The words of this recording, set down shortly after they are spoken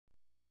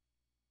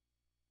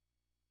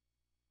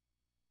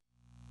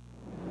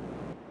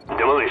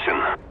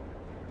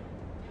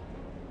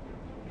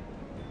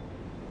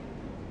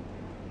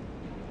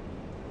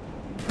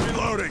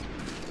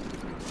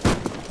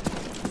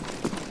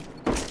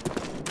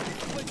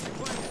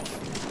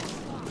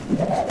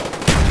Bomb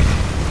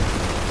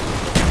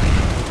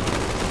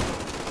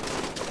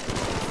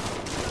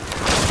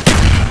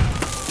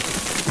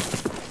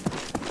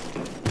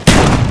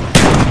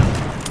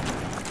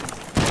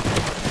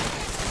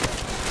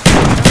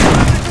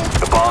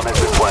has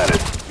been planted.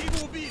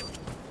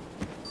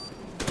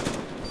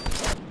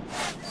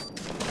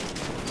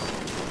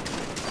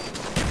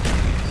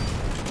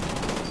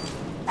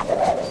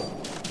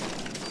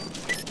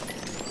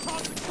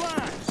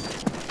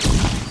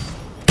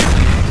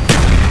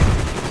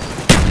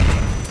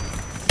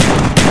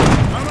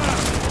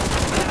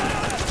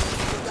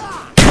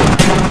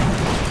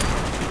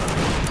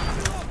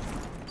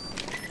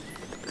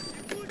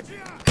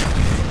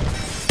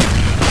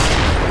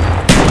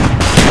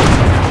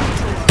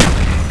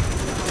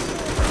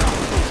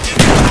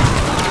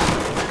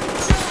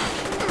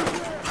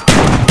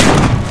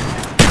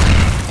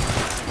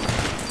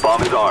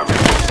 Bomb is armed.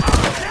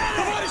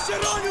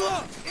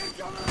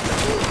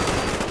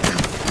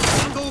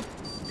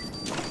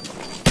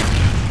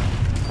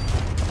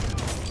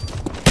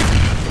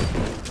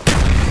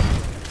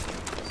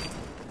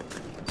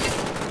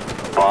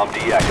 Bomb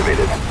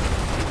deactivated.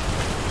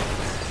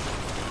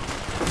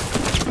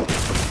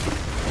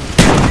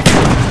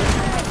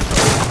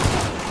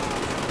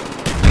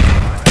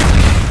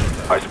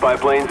 Our spy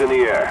plane's in the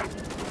air.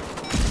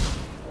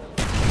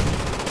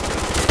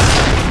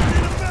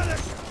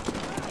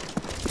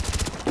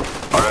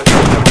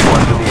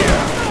 RSR-71's in the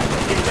air.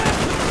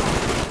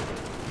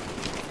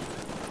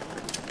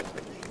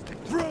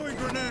 Throwing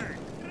grenade!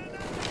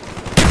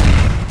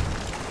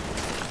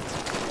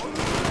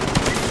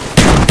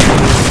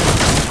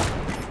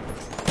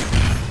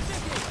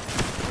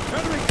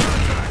 Enemy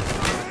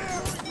contact!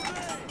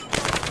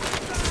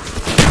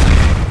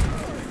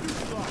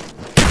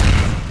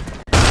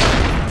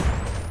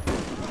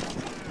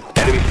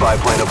 Enemy spy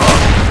plane above.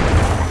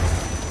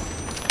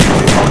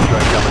 Napalm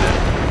strike coming in.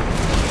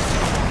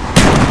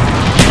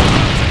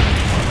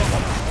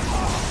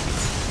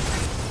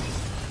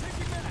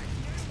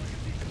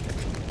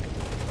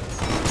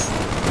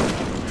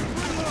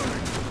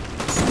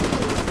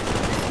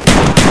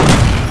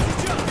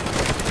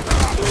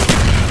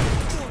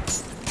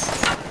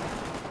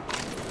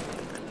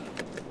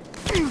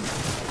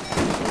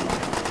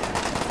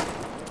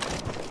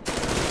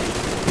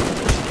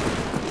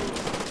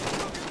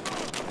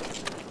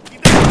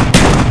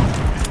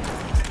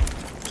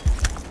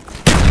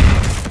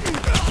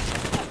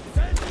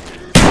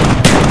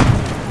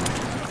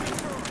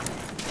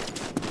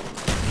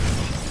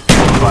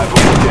 Spy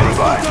plane standing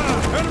by.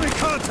 Enemy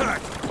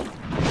contact!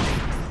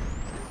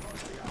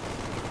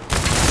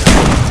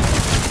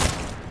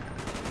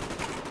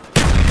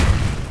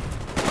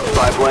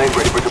 Spy plane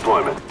ready for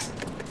deployment.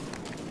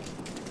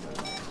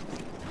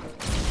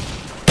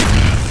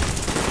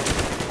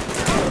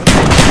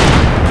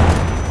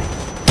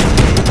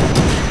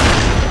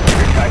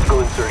 Your tactical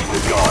insertion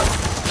is gone.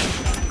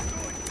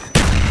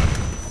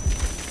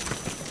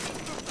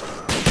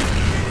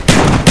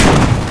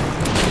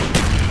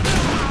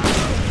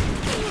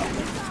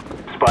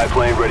 Spy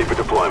plane ready for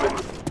deployment.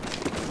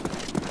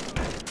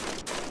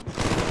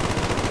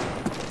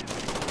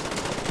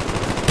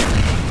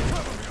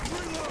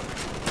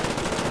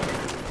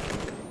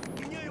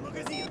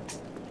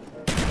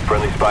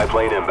 Friendly spy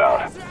plane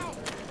inbound.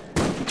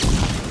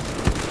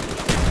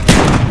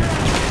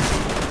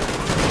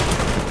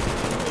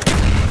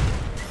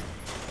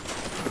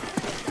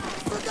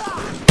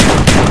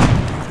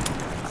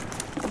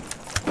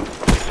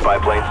 Spy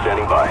plane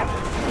standing by.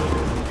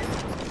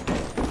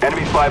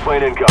 Enemy spy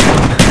plane incoming.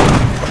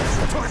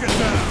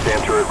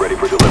 SAM turret ready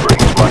for delivery.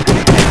 Mark the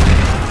EZ.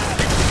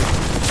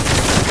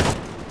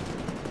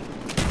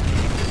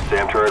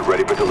 SAM turret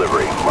ready for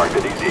delivery. Mark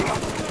the EZ.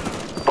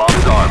 Bomb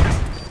is armed.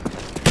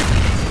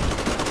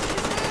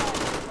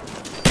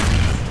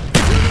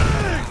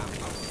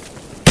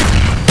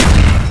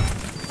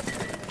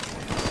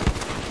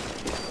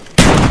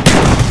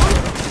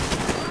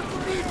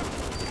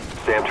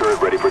 SAM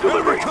turret ready for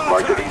delivery.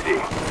 Mark the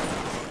EZ.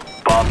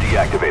 Bomb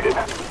deactivated.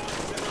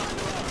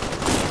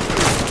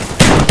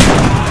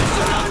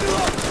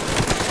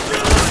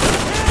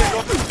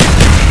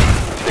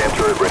 SAM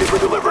turret ready for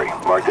delivery.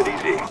 Marked at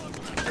EZ.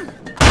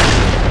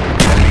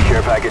 Enemy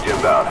care package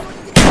inbound.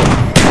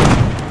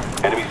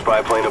 Enemy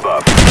spy plane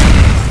above.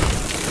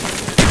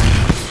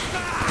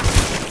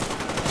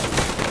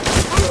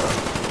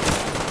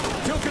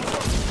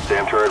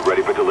 SAM turret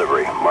ready for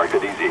delivery. Marked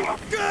at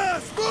EZ.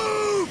 Gas,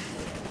 move!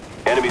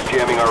 Enemies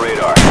jamming our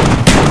radar.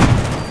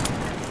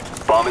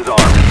 Bomb is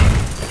armed.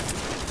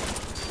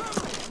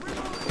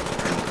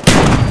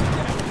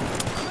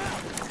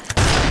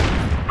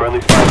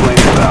 Friendly spy plane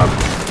inbound.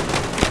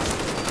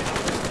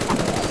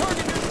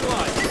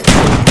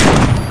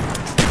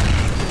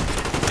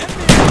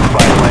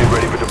 Spy plane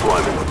ready for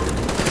deployment.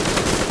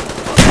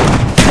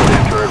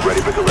 SAM turret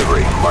ready for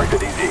delivery. Marked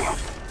at EZ.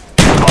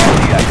 Bomb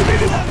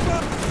deactivated.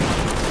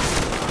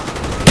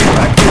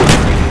 Impact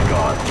is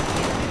gone.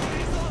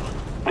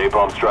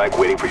 Napalm strike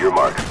waiting for your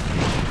mark.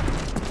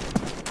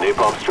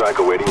 Napalm strike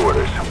awaiting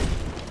orders.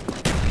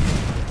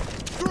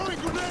 Throwing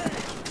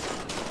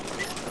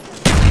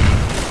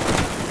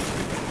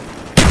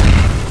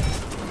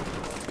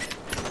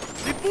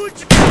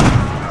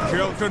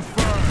Kill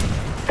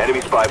confirmed.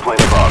 Enemy spy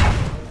plane above.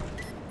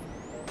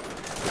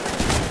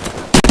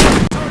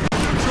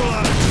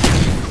 Neutralized.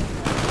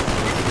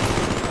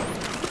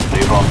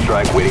 Napalm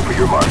strike waiting for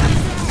your mark.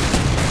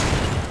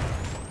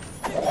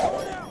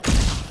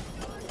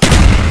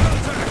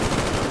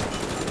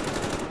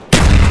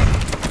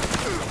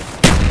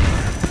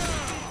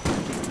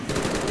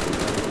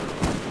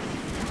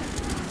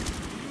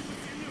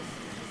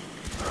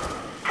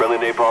 Friendly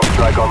napalm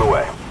strike on the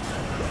way.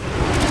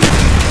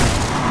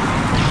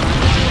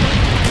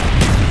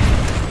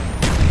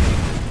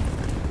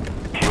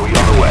 Huey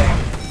on the way.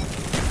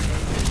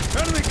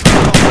 Enemy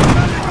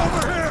contact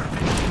over here.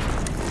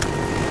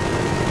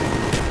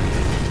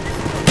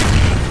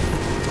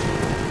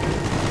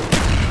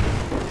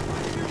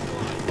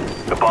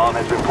 The bomb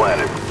has been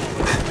planted.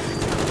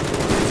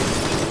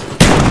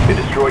 It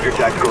destroyed your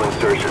tactical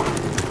insertion.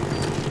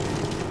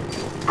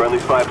 Friendly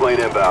spy plane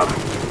inbound.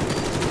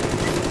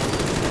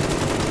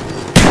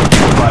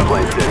 Spy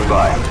plane standing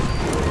by.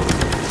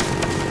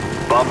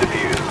 Bomb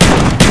defused.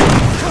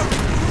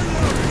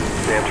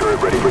 SAM turret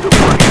ready for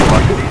delivery.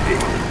 Mark the DC.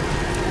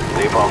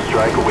 Napalm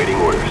strike awaiting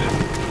orders.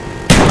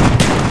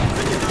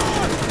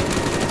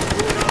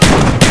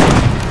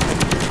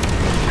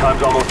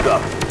 Time's almost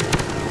up.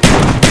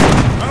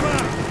 I'm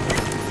out.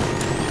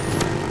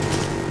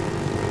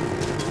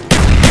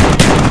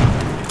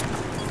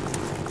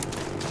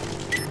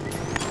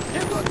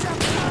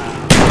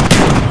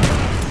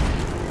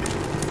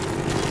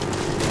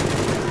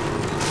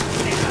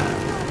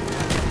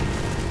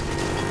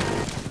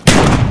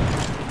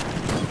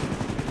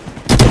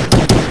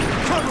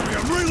 Cover me,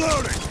 I'm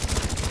reloading.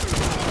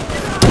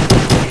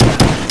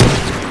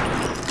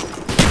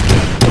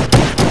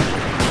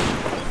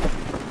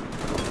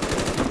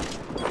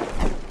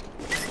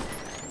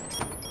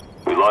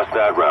 We lost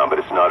that round, but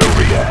it's not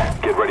over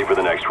yet. Get ready for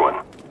the next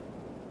one.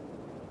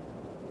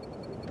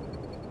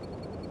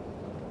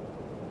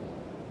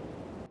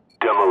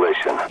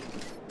 Demolition.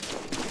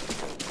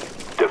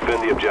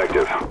 Defend the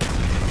objective.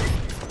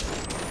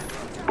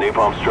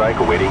 Napalm strike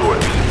awaiting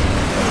orders.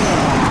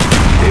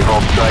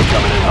 Napalm strike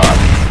coming in hot.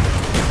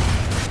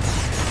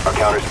 Our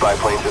counter spy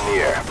planes in the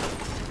air.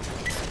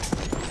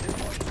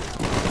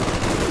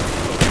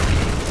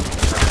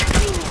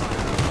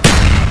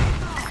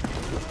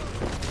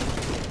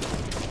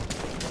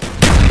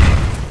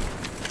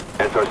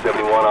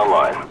 SR-71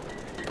 online.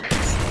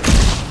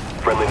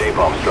 Friendly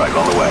napalm strike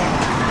on the way.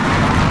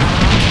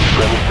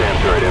 Friendly SAM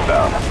turret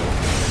inbound.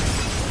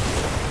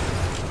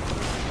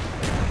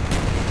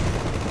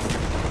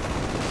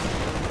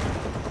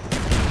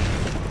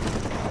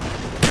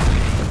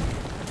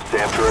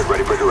 SAM turret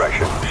ready for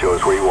direction. Show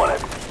us where you want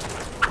it.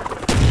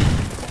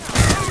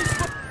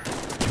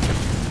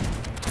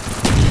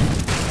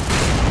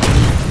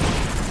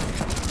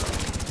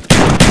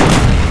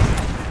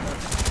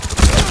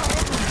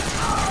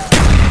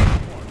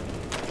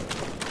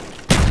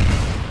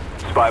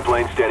 Spy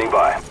plane standing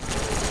by.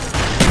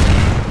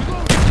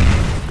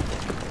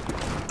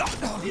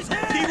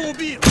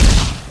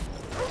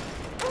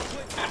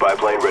 Spy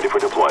plane ready for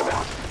deployment.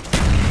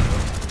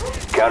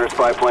 Counter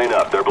spy plane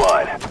up, they're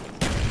blind.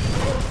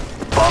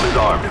 Bomb is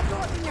armed.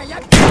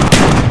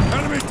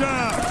 Enemy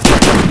down.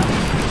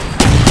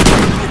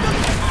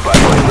 Spy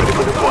plane ready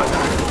for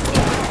deployment.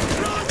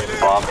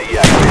 Bomb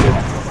deactivated.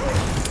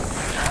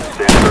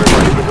 SAM turret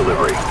ready for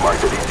delivery. Mark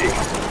the DC.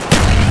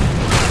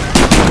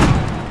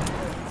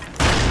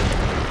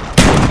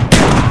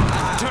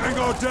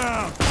 Tango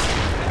down.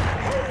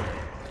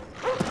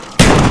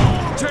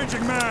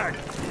 Changing mag.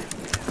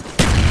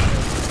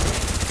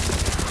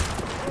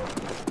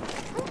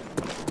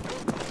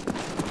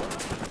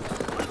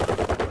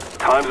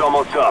 Time's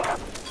almost up.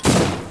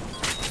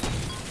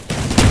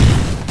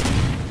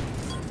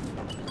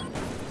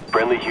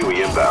 Friendly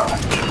Huey inbound.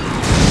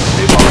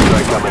 Napalm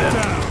strike coming in.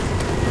 Down.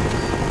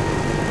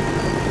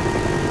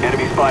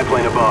 Enemy spy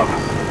plane above.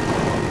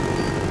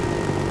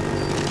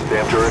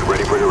 SAM turret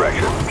ready for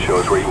direction. Show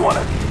us where you want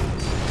it.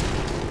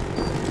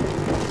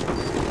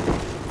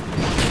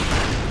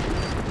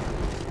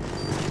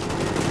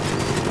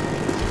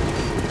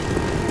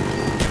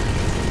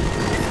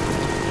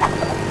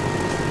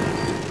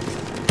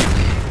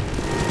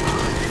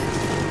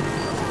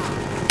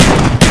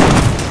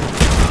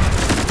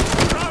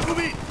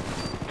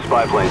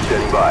 Spy plane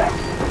standing by.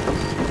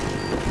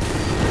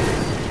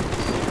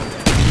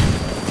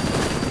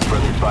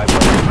 Friendly spy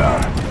plane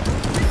inbound.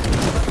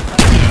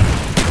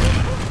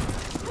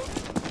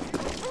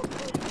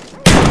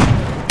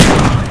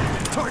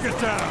 Target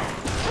down.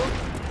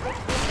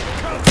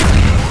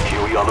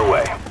 Huey on the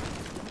way.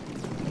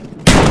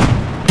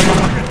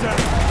 Target down.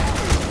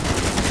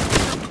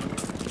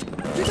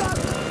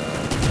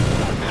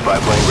 Spy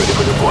plane ready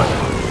for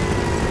deployment.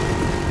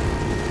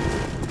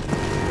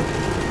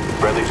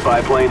 Friendly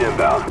spy plane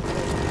inbound.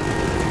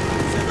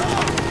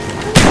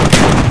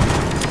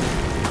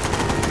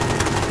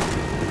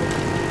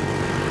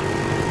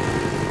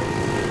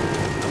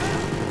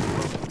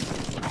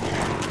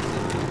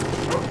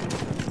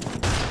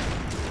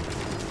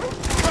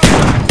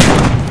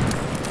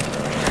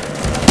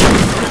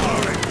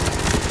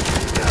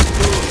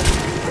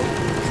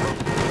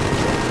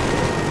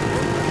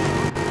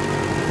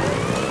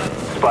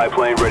 spy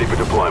plane ready for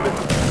deployment.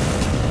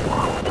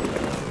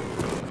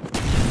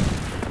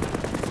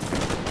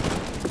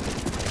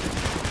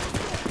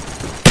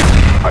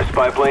 Our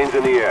spy plane's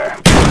in the air.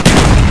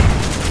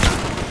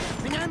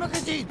 Меняй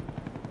магазин!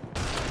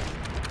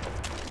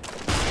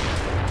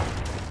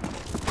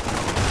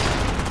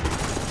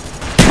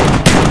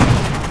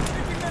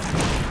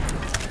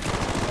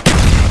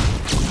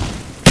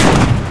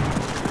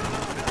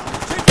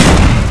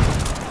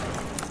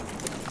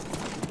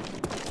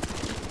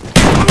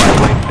 Spy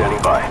plane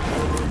standing by.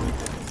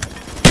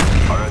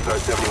 Our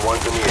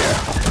SR-71's in the air.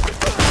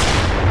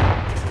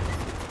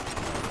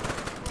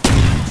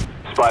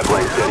 Spy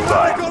plane standing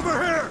by. Over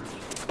here!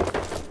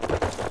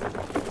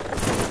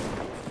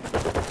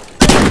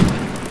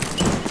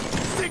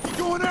 Sticky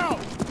going out!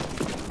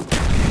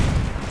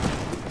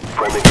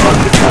 Friendly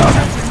dogs inbound.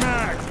 Changing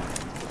mag!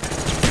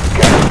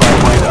 Counter spy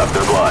plane up,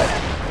 they're blind.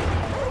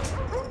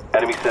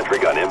 Enemy sentry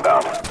gun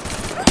inbound.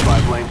 Spy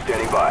plane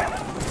standing by.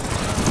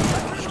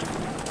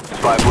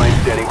 Spy plane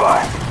standing by.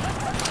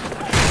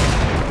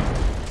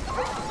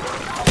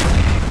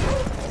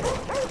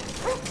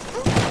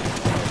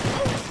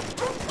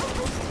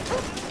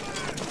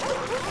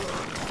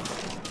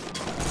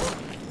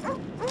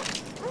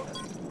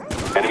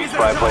 Enemy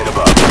spy plane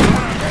above.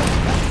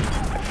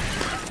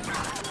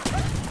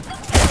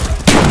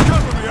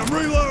 Cover me, I'm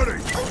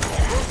reloading!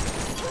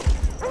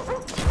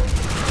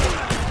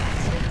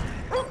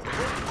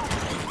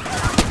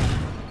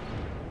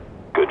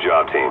 Good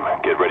job, team.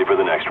 Get ready for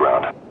the next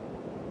round.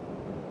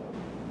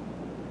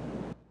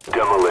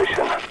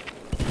 Demolition.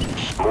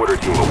 Mortar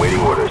team awaiting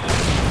orders.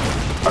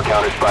 Our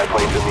counter spy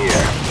plane's in the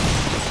air.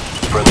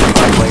 Friendly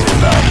spy plane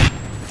inbound.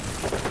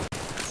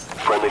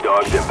 Friendly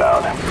dogs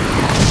inbound.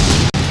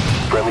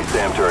 Friendly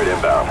SAM turret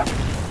inbound.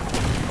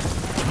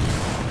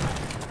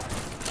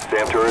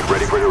 SAM turret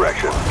ready for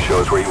direction.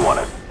 Shows where you want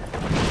it.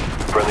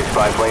 Friendly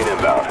spy plane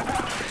inbound.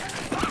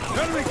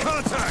 Enemy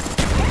contact!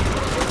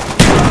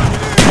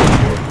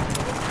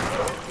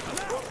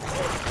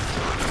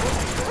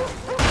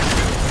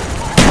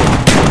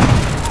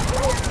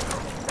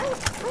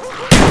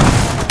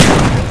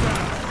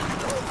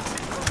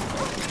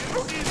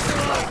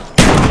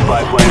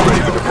 Spy plane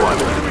ready for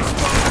deployment.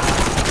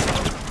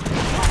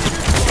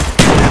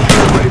 SAM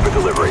turret ready for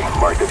delivery.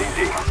 Marked at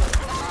EZ.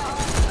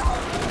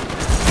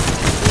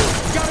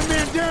 Got a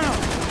man down!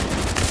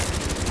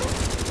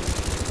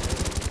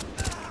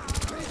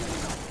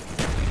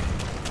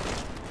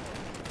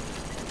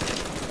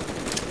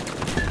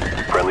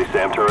 Friendly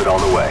SAM turret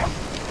on the way.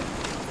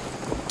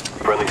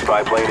 Friendly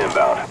spy plane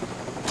inbound.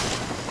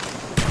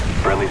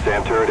 Friendly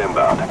SAM turret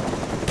inbound.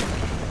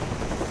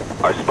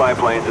 Our spy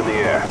plane's in the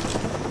air.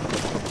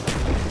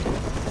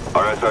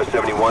 Our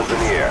SR-71's in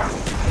the air.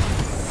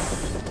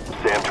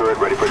 SAM turret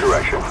ready for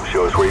direction.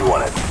 Shows where you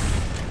want it.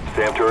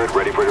 SAM turret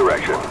ready for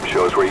direction.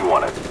 Shows where you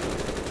want it.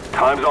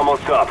 Time's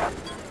almost up.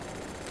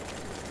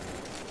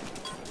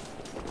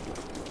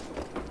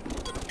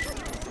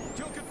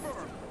 Kill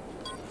confirmed.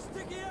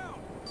 Sticky out!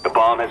 The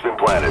bomb has been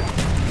planted.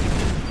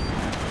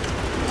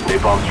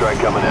 Napalm strike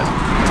coming in.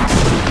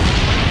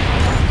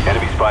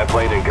 Enemy spy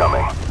plane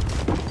incoming.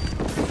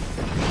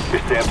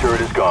 Your SAM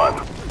turret is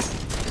gone.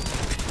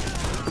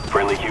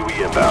 Friendly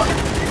QE inbound.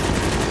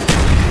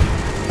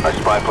 Our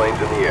spy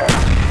plane's in the air.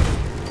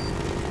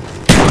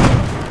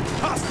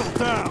 Hostile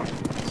down!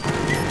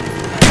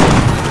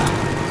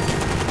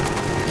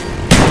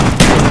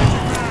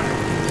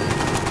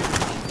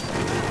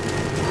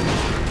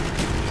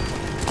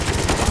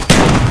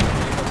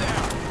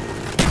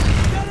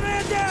 Got a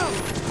man down!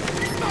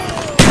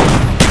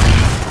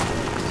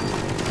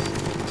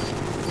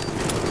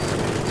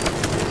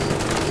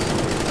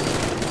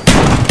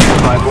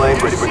 Spy plane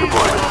ready for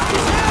deployment.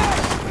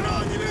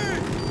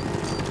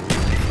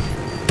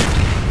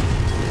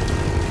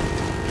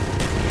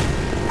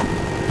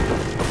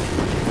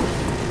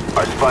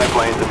 Our spy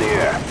plane's in the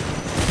air.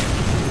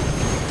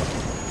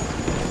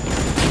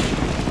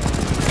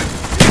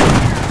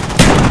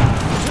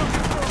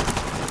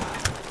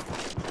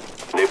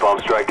 Napalm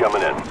strike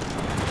coming in.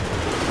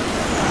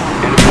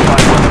 Enemy spy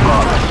plane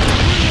above.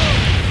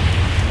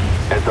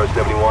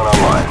 SR-71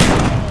 online.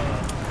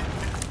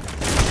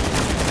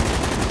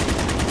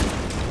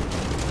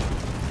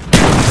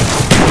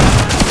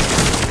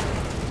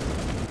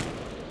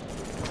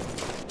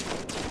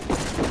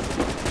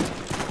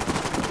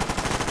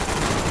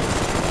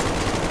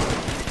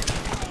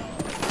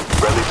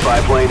 Friendly spy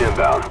plane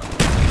inbound.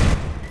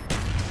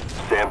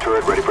 SAM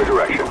turret ready for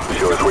direction.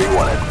 Show us where you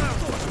want it.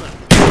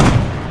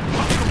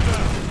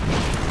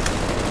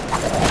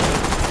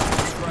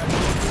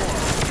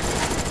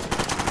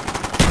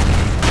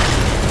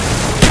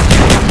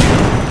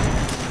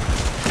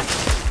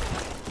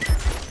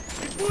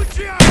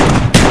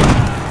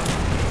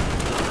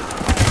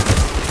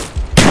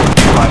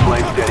 Spy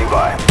plane standing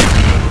by.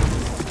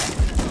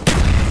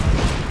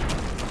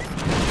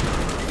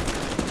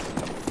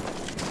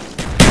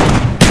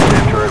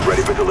 SAM turret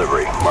ready for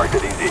delivery. Marked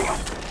at EZ.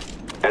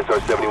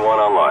 SR-71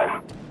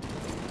 online.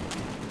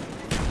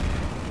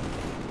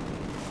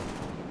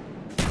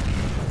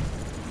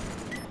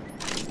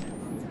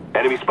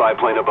 Enemy spy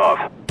plane above.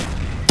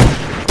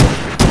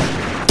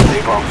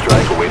 Napalm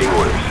strike awaiting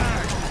orders.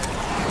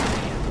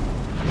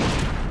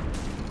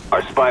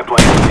 Our spy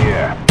plane in the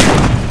air.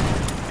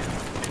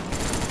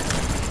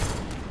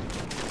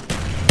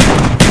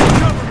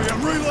 Cover me,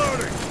 I'm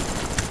reloading!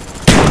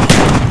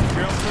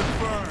 Kill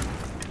confirmed.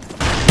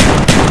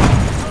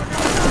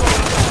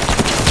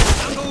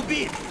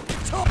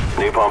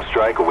 Napalm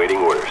strike awaiting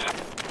orders.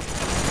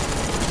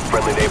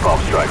 Friendly napalm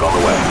strike on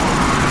the way.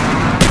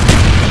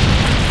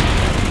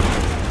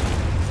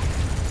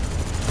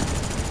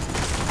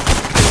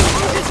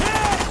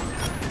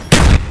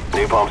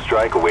 Napalm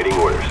strike awaiting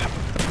orders.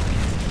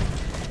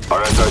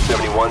 Our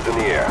SR-71's in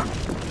the air.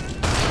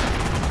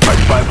 Our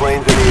spy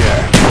plane's in the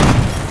air.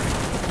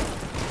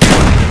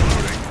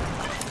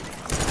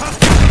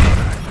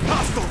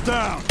 Hostile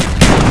down!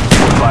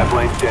 Spy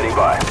plane standing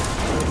by.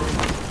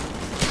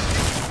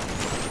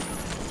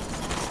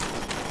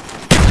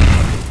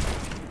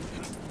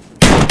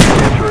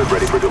 SAM turret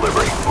ready for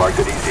delivery. Marked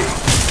at EZ.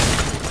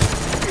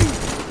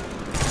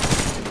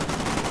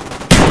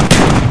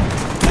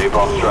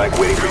 Napalm strike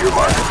waiting for your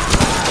mark.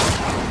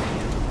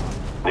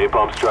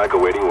 Napalm strike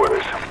awaiting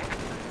orders.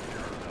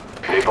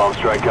 Napalm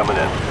strike coming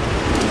in.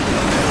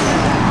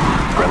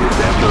 Friendly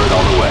SAM turret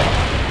on the way.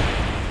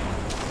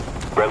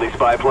 Friendly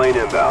spy plane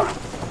inbound.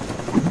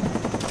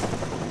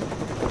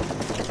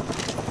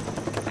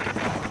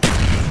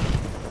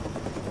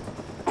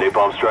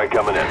 Napalm strike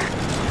coming in.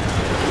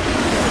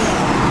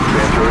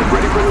 SAM turret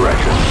ready for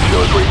direction.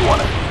 Show us where you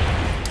want it.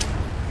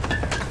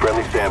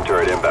 Friendly SAM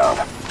turret inbound.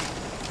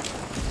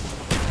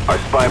 Our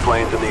spy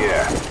plane's in the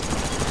air.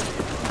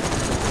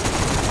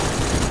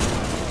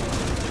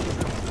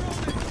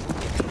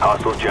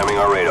 Hostiles jamming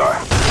our radar.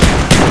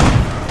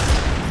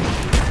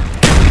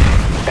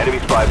 Enemy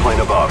spy plane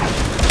above.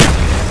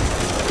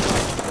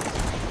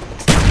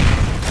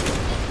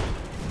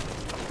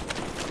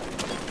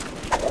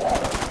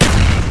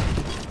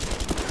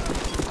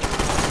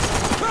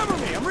 Cover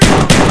me, I'm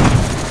reloading!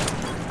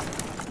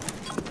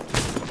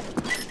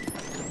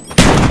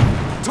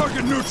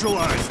 Target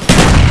neutralized!